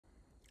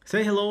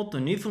Say hello to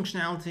new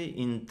functionality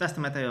in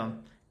Testomat.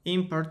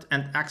 Import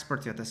and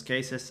export your test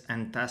cases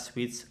and test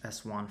suites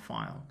as one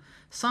file.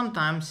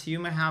 Sometimes you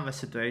may have a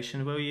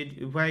situation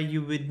where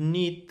you would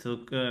need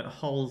to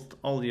hold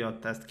all your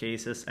test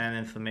cases and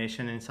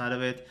information inside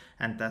of it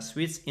and test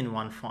suites in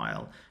one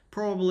file.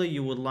 Probably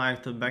you would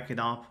like to back it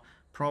up.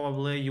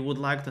 Probably you would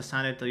like to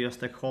send it to your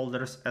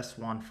stakeholders as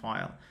one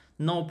file.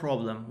 No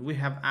problem, we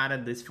have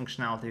added this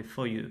functionality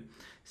for you.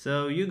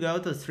 So you go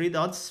to three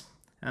dots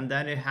and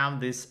then you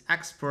have this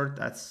export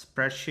as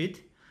spreadsheet.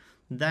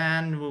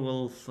 Then we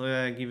will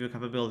give you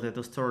capability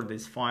to store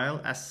this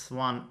file as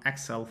one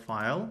Excel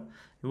file.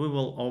 We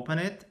will open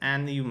it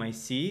and you may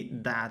see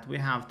that we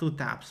have two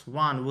tabs.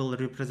 One will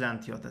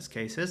represent your test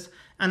cases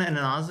and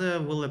another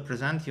will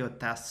represent your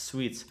test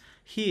suites.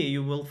 Here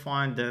you will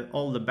find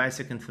all the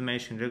basic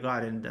information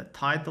regarding the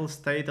title,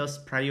 status,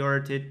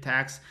 priority,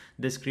 text,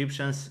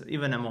 descriptions,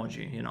 even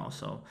emoji,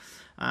 So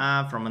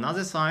from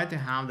another side you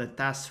have the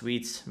test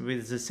suites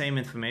with the same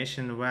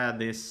information where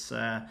this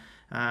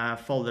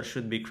folder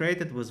should be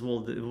created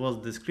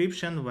with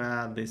description,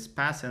 where this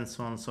path and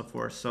so on and so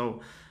forth.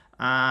 So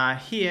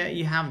here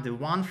you have the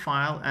one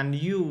file and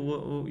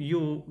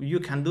you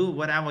can do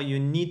whatever you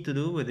need to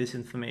do with this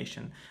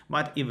information.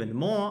 But even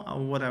more,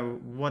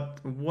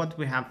 what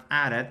we have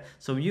added,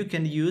 so you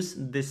can use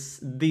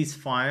this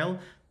file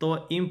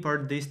to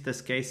import these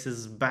test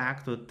cases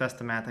back to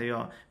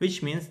Testomat,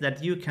 which means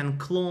that you can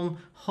clone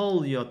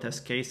all your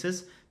test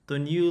cases to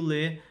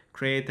newly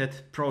created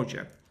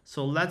project.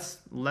 So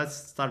let's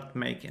start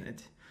making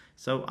it.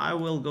 So I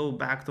will go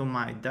back to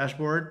my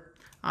dashboard.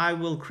 I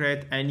will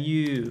create a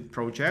new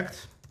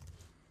project.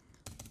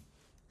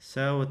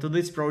 So to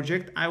this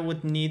project, I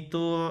would need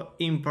to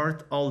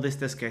import all these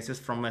test cases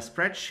from a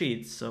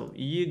spreadsheet. So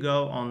you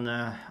go on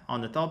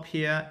the top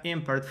here,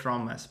 import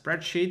from a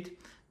spreadsheet.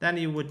 Then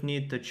you would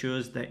need to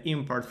choose the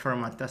import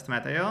format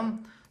Testomat.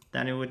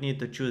 Then you would need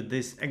to choose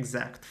this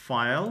exact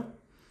file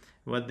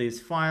with this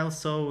file.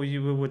 So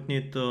you would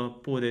need to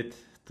put it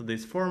to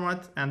this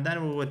format, and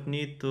then we would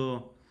need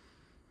to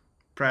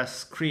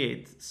press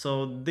create.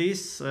 So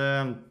this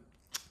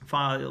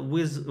file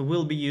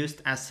will be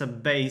used as a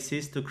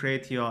basis to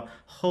create your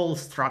whole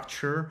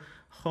structure,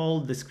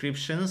 whole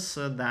descriptions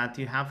that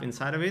you have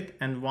inside of it.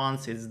 And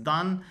once it's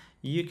done,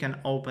 you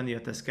can open your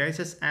test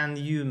cases and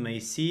you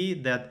may see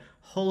that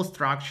whole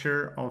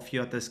structure of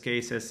your test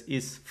cases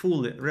is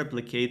fully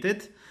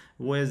replicated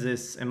with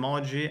this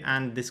emoji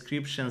and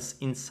descriptions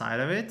inside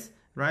of it.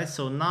 Right,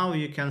 so now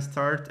you can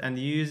start and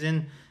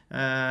using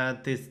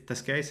these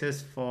test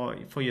cases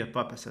for your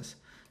purposes.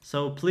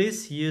 So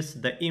please use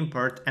the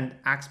import and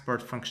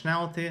export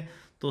functionality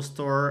to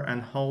store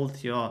and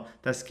hold your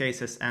test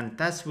cases and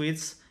test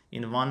suites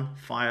in one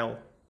file.